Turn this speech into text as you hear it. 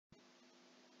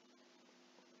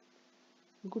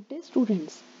Good day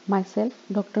students, myself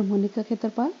Dr. Monika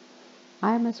Khetarpal.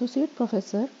 I am Associate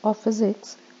Professor of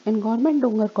Physics in Government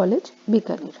Dongar College,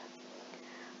 Bikaner.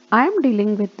 I am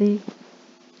dealing with the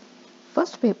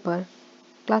first paper,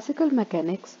 Classical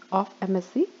Mechanics of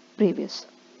MSc Previous.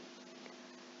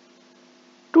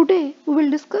 Today we will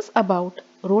discuss about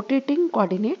rotating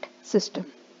coordinate system.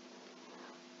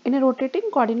 In a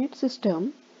rotating coordinate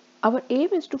system, our aim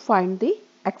is to find the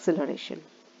acceleration.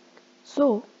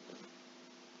 So,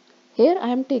 here I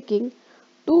am taking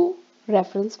two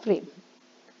reference frames.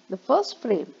 The first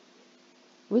frame,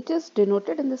 which is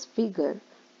denoted in this figure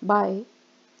by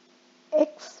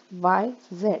x, y,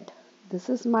 z. This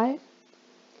is my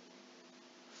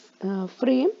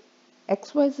frame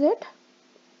x, y, z,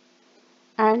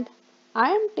 and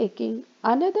I am taking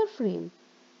another frame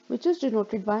which is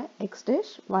denoted by x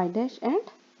dash, y dash and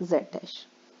z dash.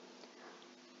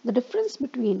 The difference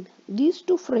between these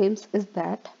two frames is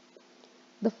that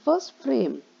the first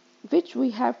frame, which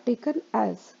we have taken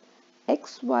as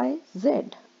x, y, z,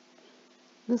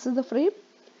 this is the frame.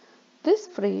 This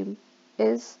frame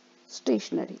is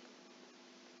stationary,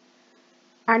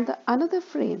 and the another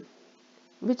frame,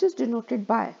 which is denoted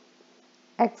by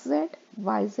xz,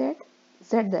 yz,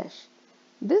 z dash,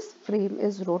 this frame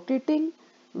is rotating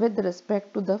with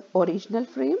respect to the original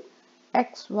frame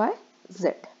x, y,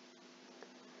 z.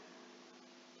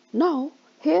 Now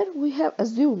here we have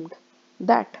assumed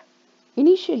that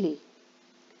initially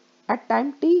at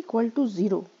time t equal to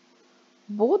 0,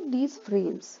 both these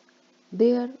frames,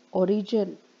 their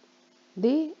origin,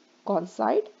 they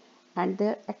coincide and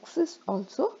their axis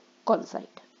also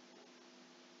coincide.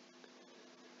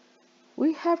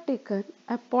 We have taken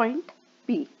a point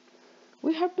P.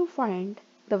 We have to find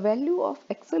the value of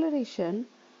acceleration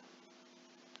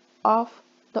of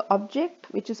the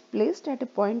object which is placed at a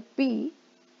point P,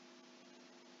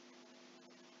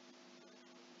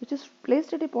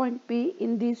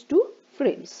 in these two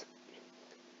frames.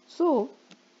 So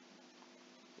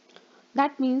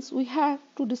that means we have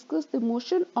to discuss the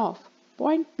motion of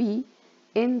point P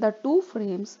in the two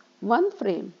frames, one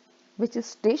frame which is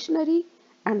stationary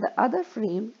and the other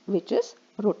frame which is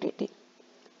rotating.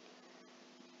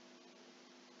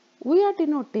 We are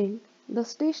denoting the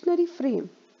stationary frame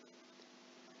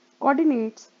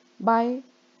coordinates by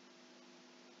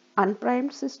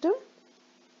unprimed system.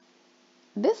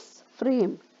 This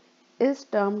frame is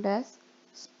termed as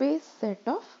space set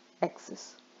of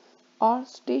axes or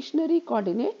stationary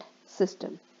coordinate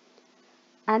system,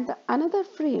 and the another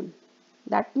frame,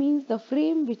 that means the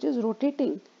frame which is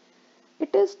rotating,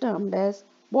 it is termed as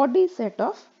body set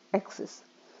of axes,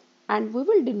 and we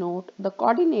will denote the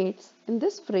coordinates in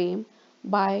this frame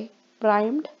by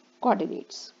primed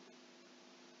coordinates.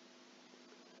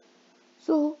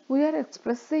 So we are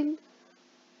expressing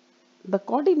the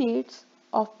coordinates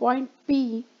of point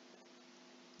P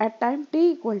at time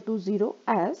t equal to 0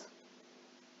 as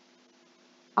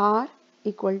r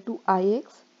equal to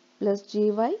ix plus jy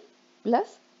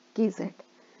plus kz.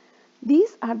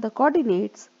 These are the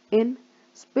coordinates in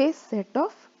space set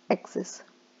of axes.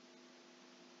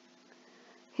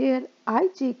 Here I,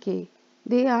 j, k,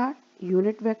 they are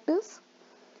unit vectors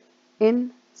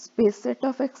in space set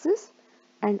of axes,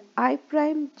 and I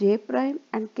prime, j prime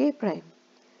and k prime,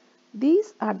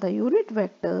 these are the unit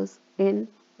vectors in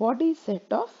body set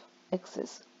of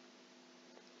axes.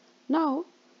 Now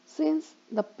since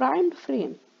the primed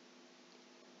frame,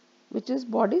 which is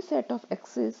body set of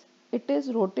axis, it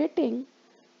is rotating,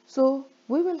 so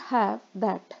we will have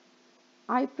that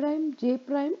I prime, j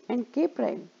prime and k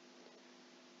prime,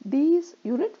 these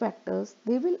unit vectors,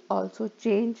 they will also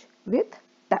change with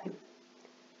time.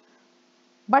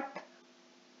 But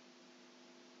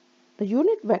the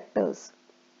unit vectors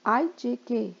I, j,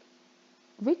 k,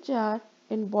 which are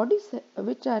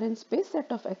in space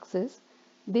set of axis,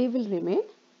 they will remain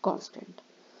constant.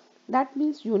 That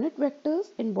means unit vectors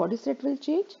in body set will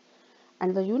change,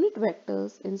 and the unit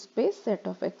vectors in space set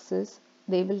of axis,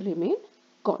 they will remain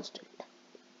constant.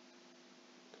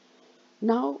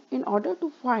 Now in order to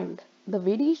find the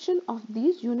variation of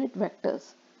these unit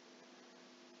vectors,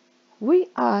 we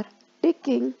are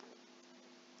taking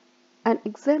an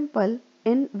example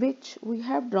in which we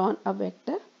have drawn a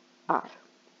vector r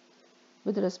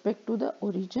with respect to the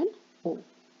origin O.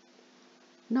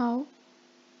 Now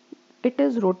it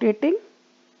is rotating,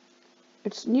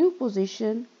 its new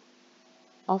position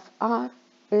of r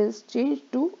is changed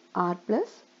to r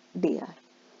plus dr,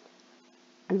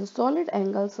 and the solid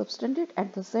angle subtended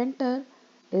at the center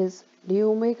is d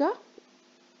omega.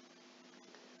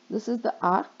 This is the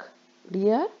arc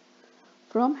dr.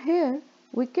 From here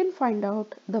we can find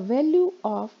out the value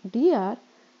of dr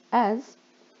as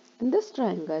In this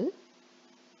triangle,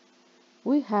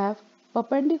 we have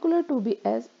perpendicular to be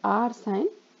as r sine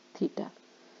theta.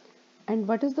 And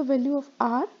what is the value of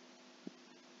r?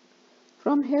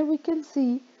 From here we can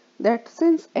see that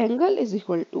since angle is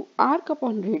equal to arc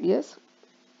upon radius,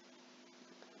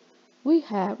 we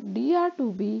have dr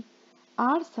to be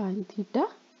r sine theta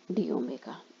d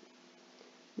omega.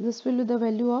 This will be the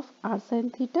value of r sine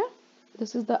theta.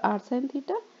 This is the r sine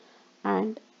theta,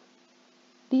 and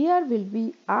dr will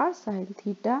be r sine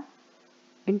theta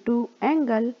into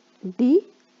angle d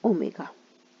omega.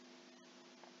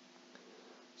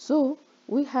 So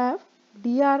we have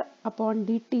dr upon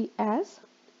dt as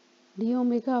d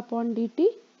omega upon dt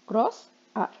cross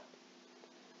r.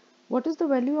 What is the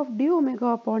value of d omega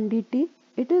upon dt?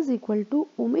 It is equal to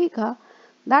omega,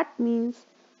 that means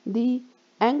the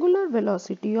angular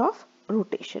velocity of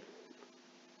rotation.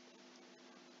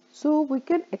 So we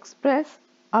can express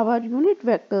our unit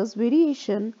vector's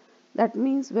variation, that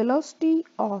means velocity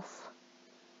of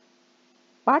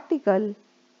particle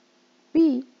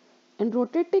p in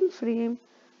rotating frame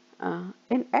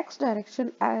in x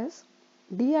direction as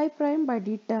di prime by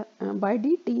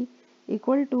dt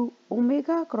equal to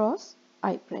omega cross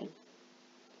I prime.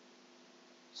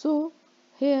 So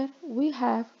here we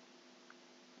have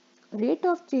rate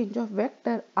of change of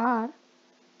vector r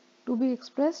to be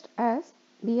expressed as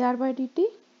dr by dt,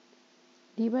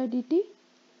 d by dt.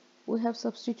 We have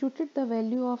substituted the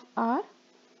value of r.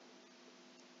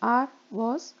 R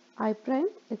was I prime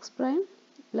x prime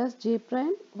plus j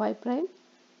prime y prime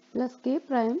plus k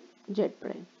prime z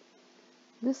prime.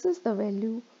 This is the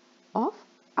value of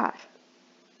r.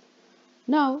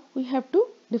 Now we have to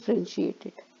differentiate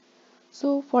it.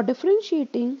 So for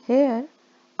differentiating here,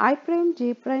 I prime,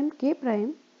 j prime, k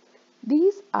prime,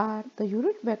 these are the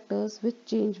unit vectors which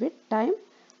change with time,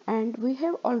 and we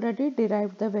have already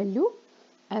derived the value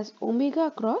as omega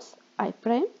cross I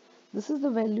prime. This is the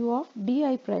value of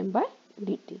di prime by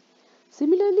dt.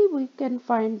 Similarly, we can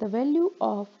find the value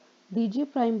of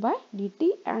dj prime by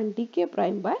dt and dk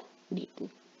prime by dt.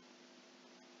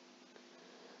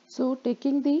 So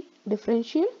taking the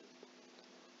differential,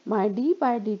 my d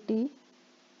by dt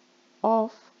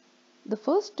of the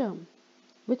first term,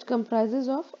 which comprises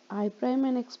of I prime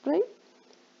and x prime,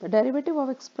 the derivative of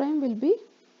x prime will be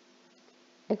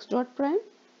x dot prime,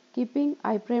 keeping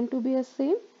I prime to be as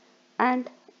same, and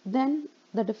then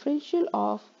the differential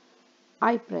of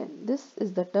I prime. This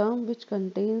is the term which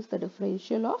contains the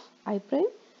differential of I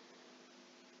prime,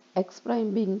 x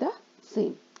prime being the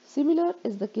same. Similar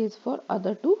is the case for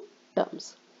other two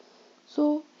terms.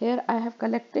 So here I have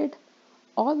collected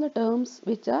all the terms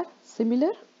which are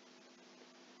similar.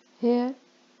 Here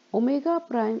omega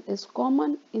prime is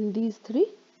common in these three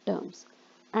terms,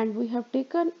 and we have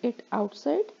taken it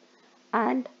outside,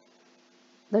 and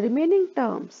the remaining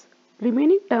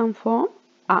term form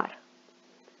r.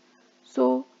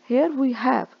 So here we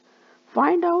have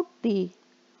find out the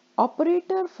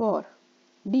operator for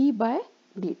d by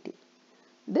dt.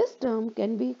 This term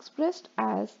can be expressed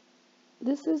as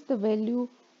this is the value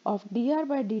of dr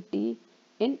by dt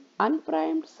in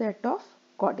unprimed set of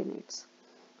coordinates.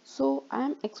 So I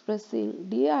am expressing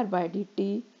dr by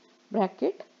dt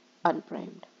bracket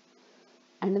unprimed.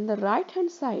 And in the right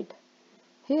hand side,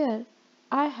 here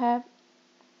I have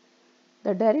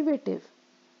the derivative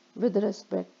with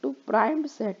respect to primed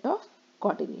set of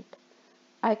coordinate.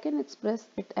 I can express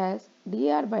it as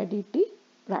dr by dt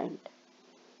primed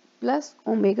plus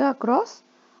omega cross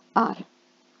r.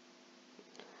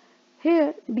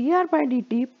 Here dr by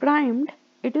dt primed,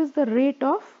 it is the rate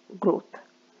of growth,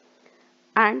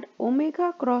 and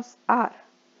omega cross r,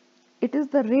 it is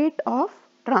the rate of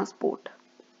transport.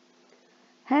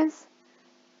 Hence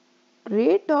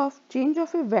rate of change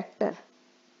of a vector,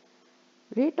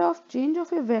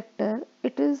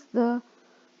 it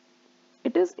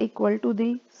is equal to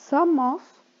the sum of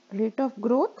rate of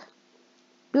growth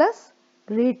plus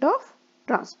rate of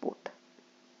transport.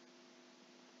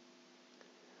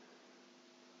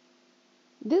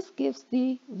 This gives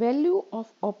the value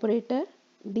of operator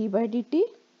d by dt.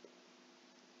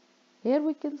 Here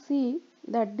we can see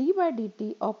that d by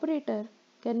dt operator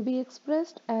can be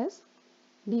expressed as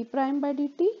d prime by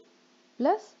dt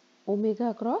plus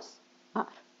omega cross r.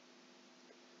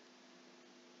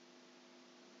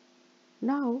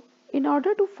 Now, in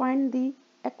order to find the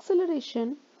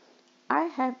acceleration, I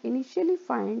have initially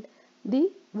find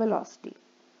the velocity,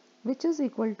 which is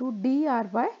equal to dr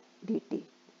by dt.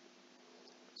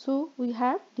 So we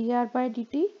have dr by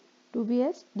dt to be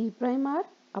as d prime r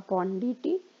upon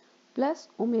dt plus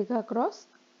omega cross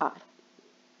r.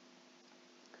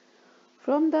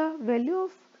 From the value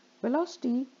of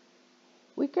velocity,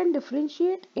 we can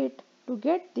differentiate it to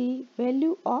get the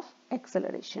value of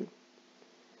acceleration.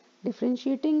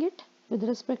 Differentiating it with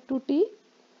respect to t,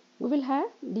 we will have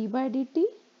d by dt,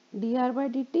 dr by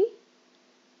dt.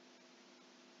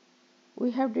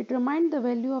 We have determined the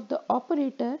value of the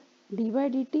operator d by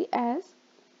dt as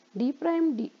d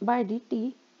prime by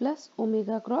dt plus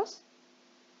omega cross.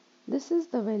 This is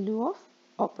the value of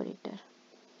operator.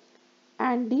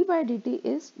 And d by dt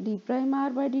is d prime r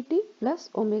by dt plus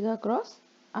omega cross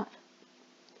r.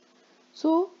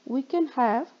 So we can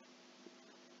have,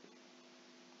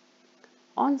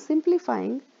 on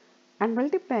simplifying and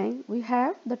multiplying, we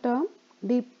have the term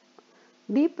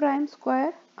d prime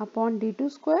square upon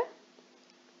d2 square.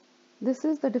 This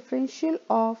is the differential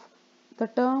of the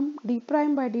term d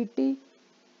prime by dt,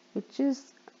 which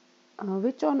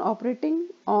on operating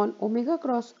on omega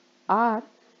cross r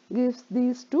gives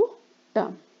these two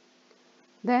terms.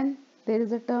 Then there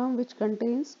is a term which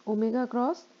contains omega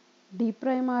cross d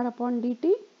prime r upon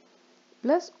dt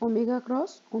plus omega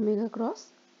cross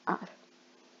r.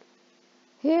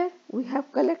 Here we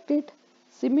have collected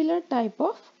similar type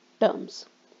of terms.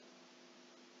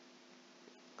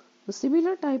 The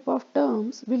similar type of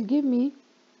terms will give me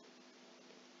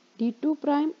d2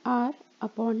 prime r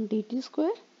upon dt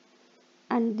square,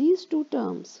 and these two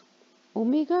terms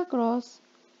omega cross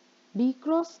d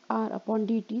cross r upon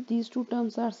dt, these two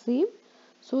terms are same,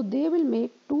 so they will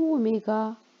make 2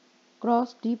 omega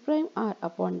cross d prime r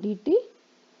upon dt.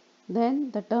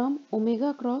 Then the term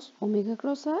omega cross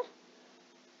r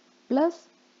plus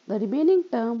the remaining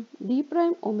term d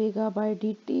prime omega by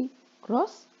dt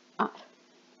cross r.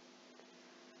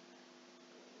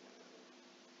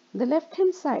 The left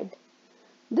hand side,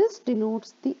 this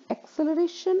denotes the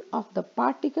acceleration of the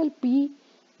particle p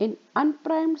in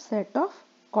unprimed set of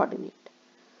coordinate.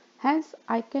 Hence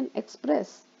I can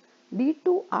express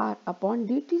d2r upon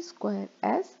dt square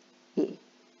as a.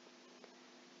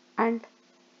 And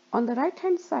on the right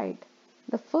hand side,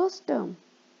 the first term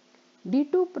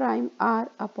d2 prime r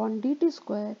upon dt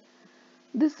square,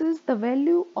 this is the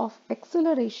value of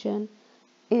acceleration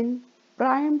in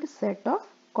primed set of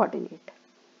coordinate.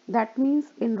 That means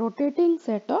in rotating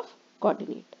set of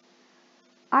coordinate.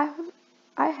 I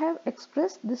have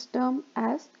expressed this term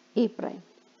as a prime,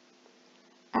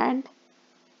 and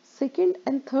second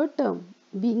and third term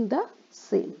being the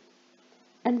same,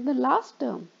 and the last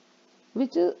term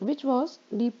which was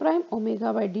d prime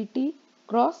omega by dt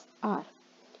cross r,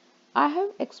 I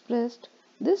have expressed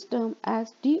this term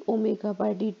as d omega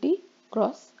by dt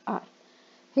cross r.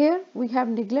 Here we have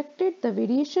neglected the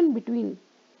variation between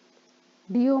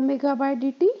d omega by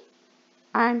dt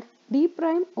and d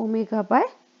prime omega by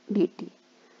dt,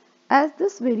 as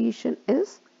this variation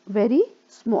is very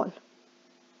small.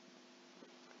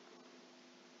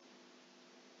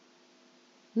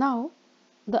 Now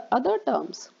the other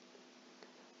terms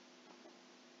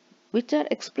which are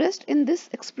expressed in this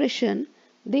expression,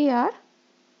 they are,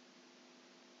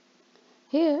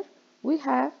 here we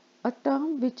have a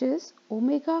term which is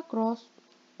omega cross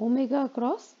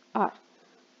r,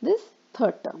 this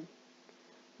third term.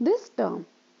 This term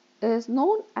is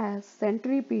known as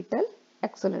centripetal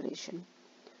acceleration,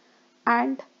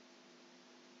 and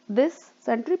this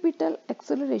centripetal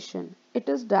acceleration, it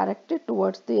is directed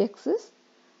towards the axis,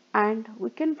 and we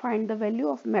can find the value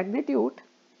of magnitude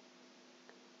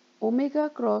omega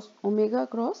cross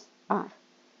r.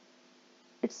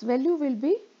 Its value will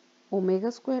be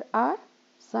omega square r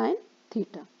sine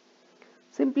theta.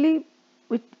 Simply,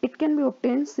 it can be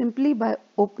obtained simply by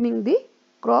opening the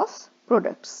cross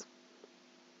products.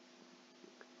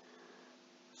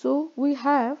 So we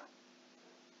have,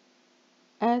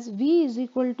 as v is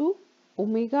equal to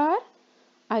omega r,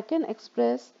 I can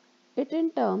express it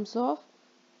in terms of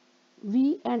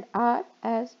v and r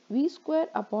as v square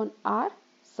upon r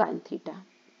sine theta.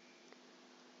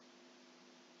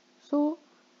 So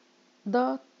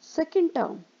the second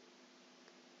term,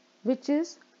 which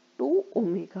is 2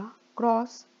 omega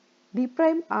cross d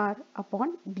prime r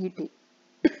upon dt,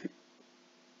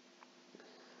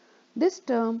 this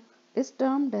term is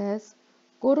termed as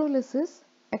Coriolis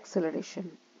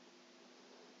acceleration,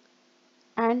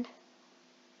 and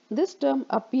this term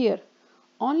appear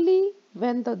only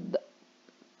when the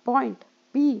point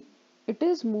P, it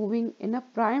is moving in a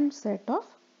primed set of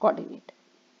coordinate.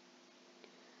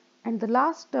 And the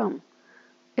last term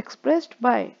expressed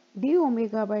by d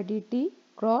omega by dt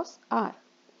cross r,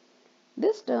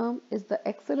 this term is the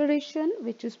acceleration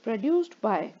which is produced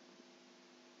by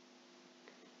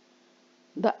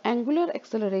the angular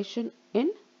acceleration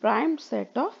in primed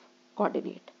set of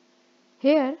coordinate.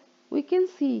 Here we can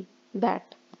see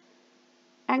that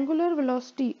angular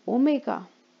velocity omega,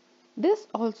 This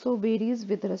also varies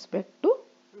with respect to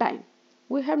time.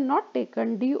 We have not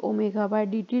taken d omega by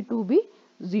dt to be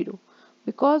 0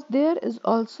 because there is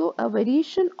also a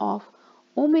variation of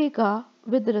omega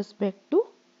with respect to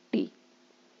t.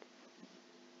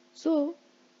 So,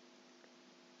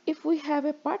 if we have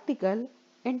a particle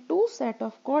in two set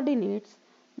of coordinates,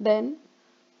 then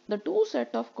the two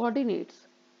set of coordinates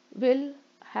will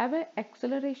have an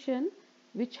acceleration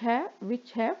which have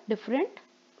different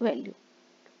value.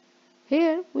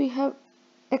 Here we have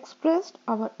expressed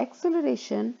our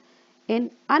acceleration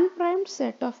in unprimed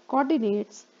set of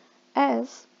coordinates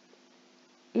as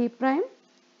a prime,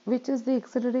 which is the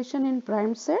acceleration in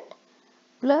primed set,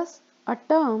 plus a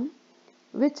term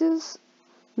which is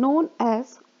known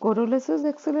as Coriolis's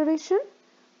acceleration,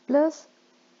 plus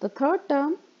the third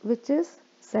term which is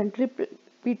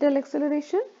centripetal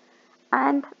acceleration,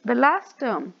 and the last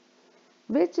term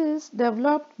which is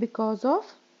developed because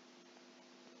of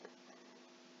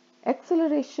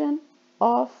acceleration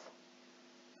of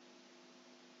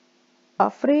a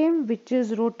frame which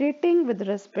is rotating with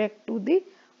respect to the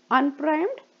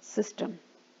unprimed system.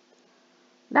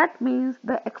 That means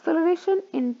the acceleration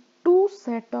in two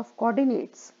set of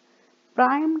coordinates,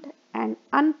 primed and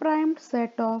unprimed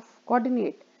set of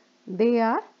coordinate, they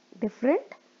are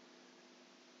different.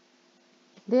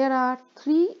 There are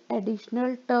three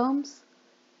additional terms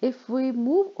if we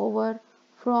move over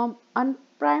from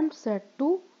unprimed set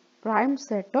to primed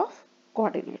set of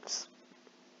coordinates.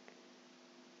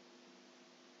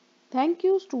 Thank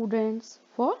you students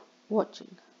for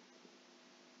watching.